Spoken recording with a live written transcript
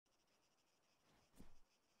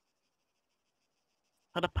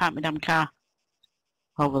Gotta park my damn car.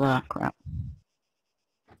 Over there, crap.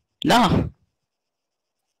 No!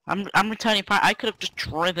 I'm returning fire. I could have just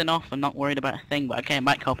driven off and not worried about a thing, but I came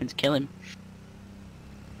back hoping to kill him.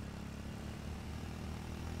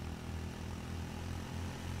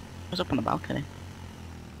 I was up on the balcony.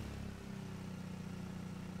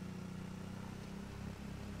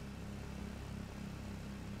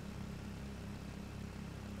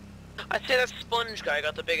 I'd say that sponge guy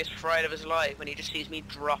got the biggest fright of his life when he just sees me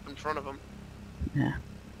drop in front of him. Yeah.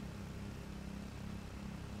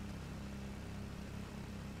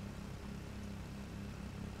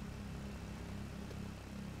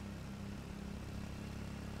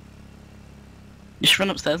 Just run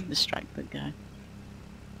upstairs and distract that guy.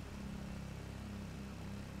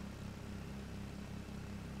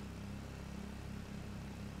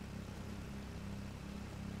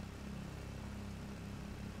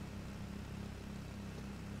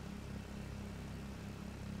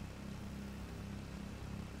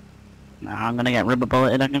 Nah, I'm gonna get rubber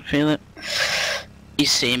bulleted, I can feel it. You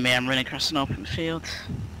see me, I'm running across an open field.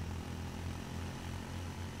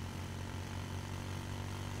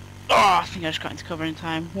 Oh, I think I just got into cover in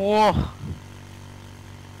time. Whoa!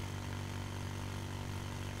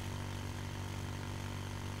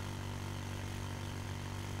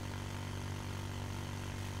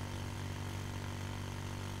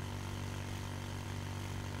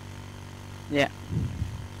 Yeah.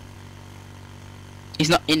 He's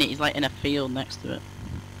not in it, he's like in a field next to it.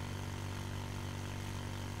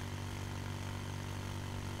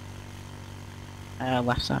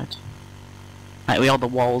 Left side. Like with all the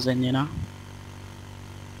walls in, you know?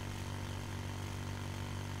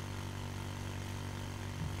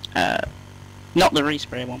 Not the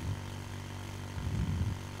respray one.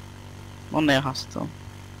 One near hospital.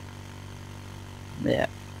 Yeah.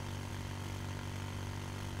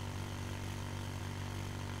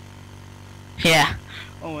 Yeah.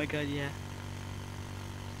 Oh my god, yeah.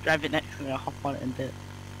 Drive it next to me, I'll hop on it and do it.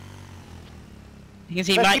 Because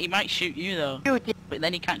he might shoot you though. But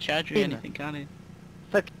then he can't charge you or anything, can he?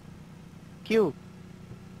 Fuck you.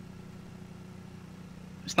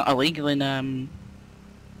 It's not illegal in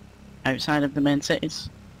outside of the main cities.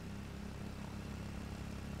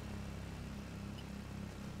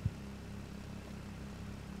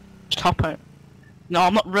 Just hop out. No,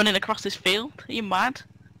 I'm not running across this field. Are you mad?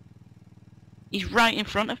 He's right in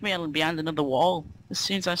front of me and behind another wall. As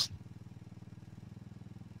soon as I...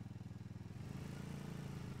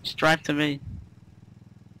 Just drive to me.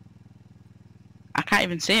 I can't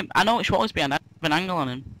even see him. I know which wall he's behind. I have an angle on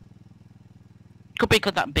him. Could be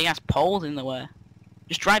because that big ass pole's in the way.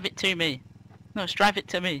 Just drive it to me. No, just drive it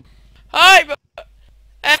to me. Hi,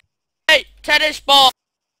 hey, tennis ball.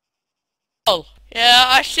 Yeah,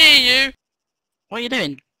 I see you. What are you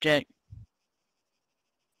doing, Jake?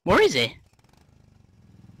 Where is he?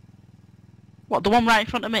 What, the one right in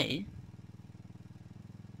front of me?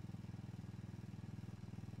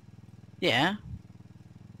 Yeah.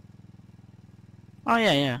 Oh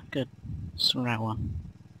yeah, yeah, good. It's the right one.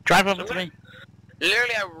 Drive over to me.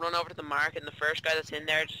 Literally, I run over to the market and the first guy that's in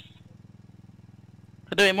there just...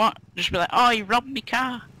 For doing what? Just be like, oh, you robbed me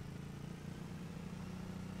car.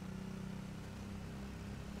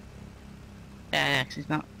 Yeah, 'cause he's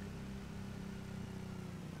not.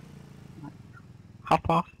 Hop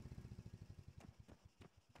off.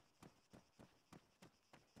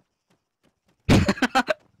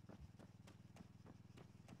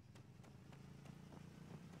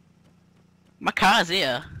 My car's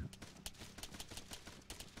here.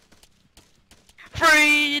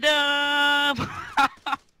 Freedom!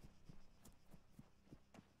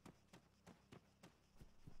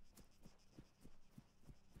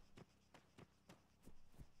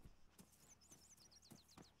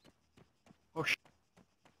 Oh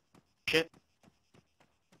shit.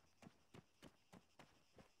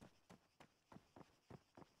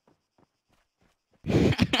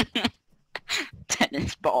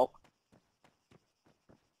 Tennis ball.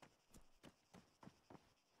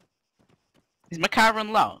 Is my car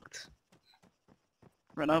unlocked?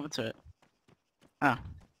 Run over to it. Oh.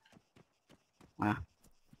 Ah.